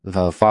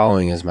The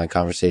following is my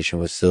conversation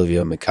with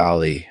Silvio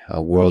Micali,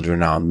 a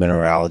world-renowned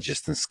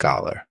mineralogist and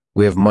scholar.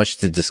 We have much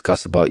to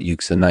discuss about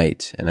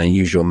euxenite, an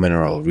unusual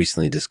mineral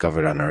recently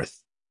discovered on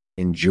Earth.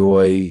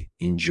 Enjoy.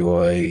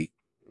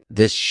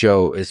 This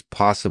show is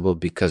possible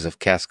because of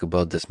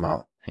Cascabel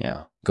Dismount.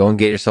 Yeah. Go and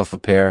get yourself a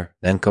pair,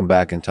 then come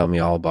back and tell me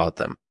all about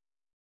them.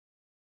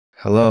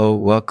 Hello,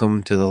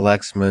 welcome to the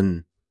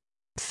Lexman.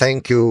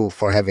 Thank you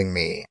for having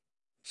me.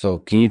 So,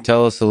 can you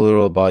tell us a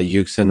little about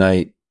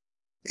euxenite?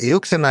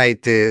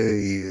 Euxenite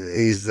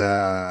is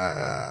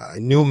a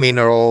new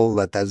mineral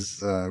that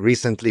has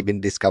recently been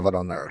discovered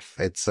on Earth.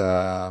 It's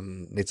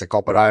a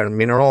copper iron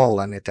mineral,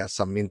 and it has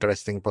some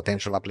interesting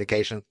potential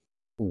application.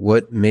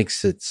 What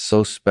makes it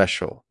so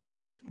special?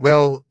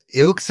 Well,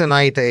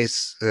 euxenite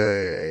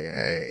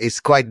is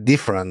quite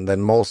different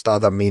than most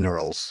other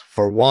minerals.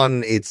 For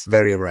one, it's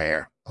very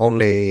rare.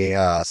 Only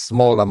a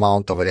small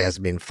amount of it has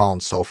been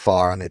found so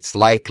far, and it's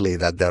likely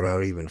that there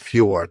are even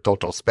fewer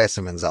total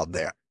specimens out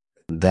there.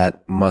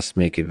 That must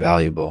make it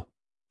valuable.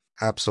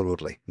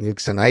 Absolutely.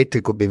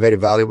 Euxenite could be very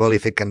valuable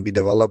if it can be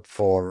developed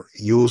for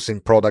use in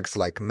products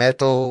like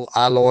metal,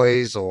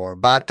 alloys, or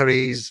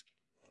batteries.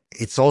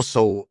 It's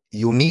also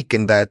unique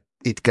in that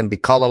it can be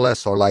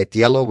colorless or light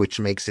yellow, which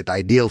makes it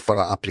ideal for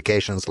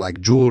applications like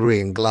jewelry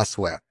and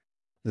glassware.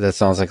 That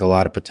sounds like a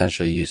lot of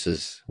potential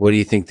uses. What do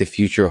you think the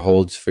future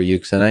holds for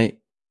euxenite?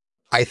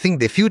 I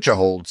think the future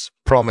holds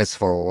promise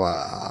for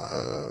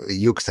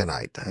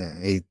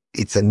euxenite.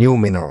 It's a new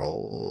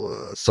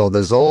mineral, so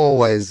there's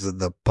always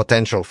the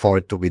potential for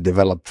it to be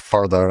developed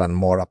further and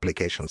more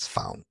applications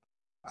found.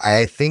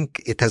 I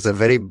think it has a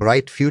very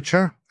bright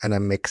future, and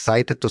I'm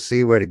excited to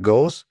see where it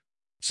goes.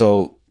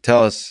 So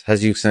tell us,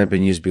 has euxenite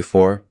been used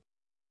before?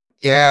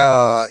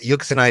 Yeah,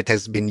 euxenite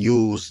has been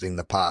used in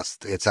the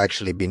past. It's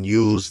actually been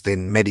used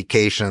in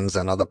medications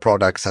and other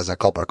products as a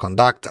copper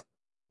conductor.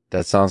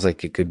 That sounds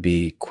like it could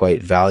be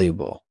quite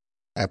valuable.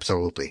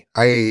 Absolutely.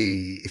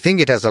 I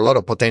think it has a lot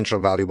of potential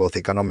value both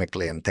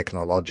economically and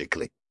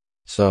technologically.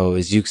 So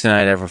is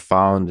euxenite ever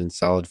found in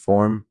solid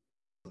form?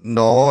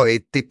 No,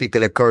 it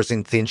typically occurs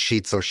in thin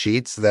sheets or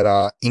sheets that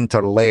are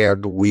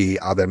interlayered with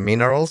other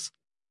minerals.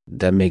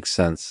 That makes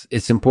sense.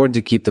 It's important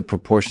to keep the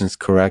proportions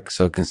correct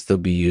so it can still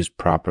be used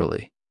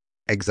properly.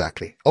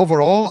 Exactly.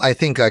 Overall, I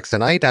think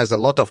euxenite has a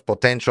lot of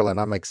potential, and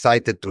I'm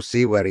excited to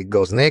see where it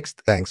goes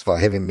next. Thanks for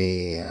having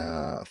me.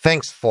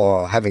 Thanks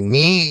for having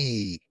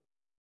me.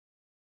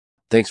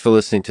 Thanks for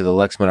listening to the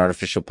Lexman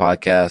Artificial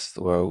Podcast,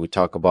 where we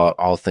talk about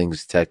all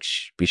things tech.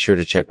 Be sure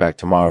to check back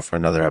tomorrow for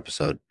another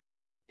episode.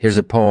 Here's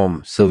a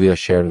poem Silvio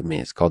shared with me.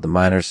 It's called The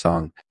Miner's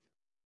Song.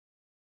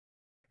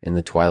 In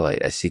the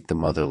twilight, I seek the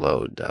mother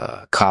lode.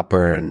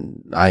 Copper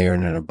and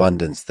iron in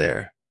abundance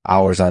there.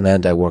 Hours on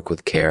end, I work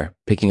with care,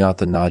 picking out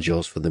the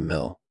nodules for the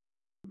mill.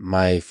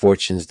 My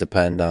fortunes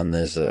depend on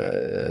this,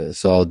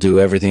 so I'll do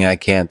everything I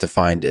can to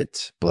find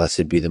it.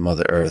 Blessed be the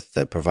Mother Earth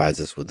that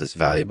provides us with this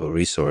valuable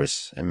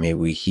resource, and may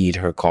we heed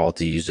her call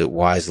to use it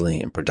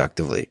wisely and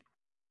productively.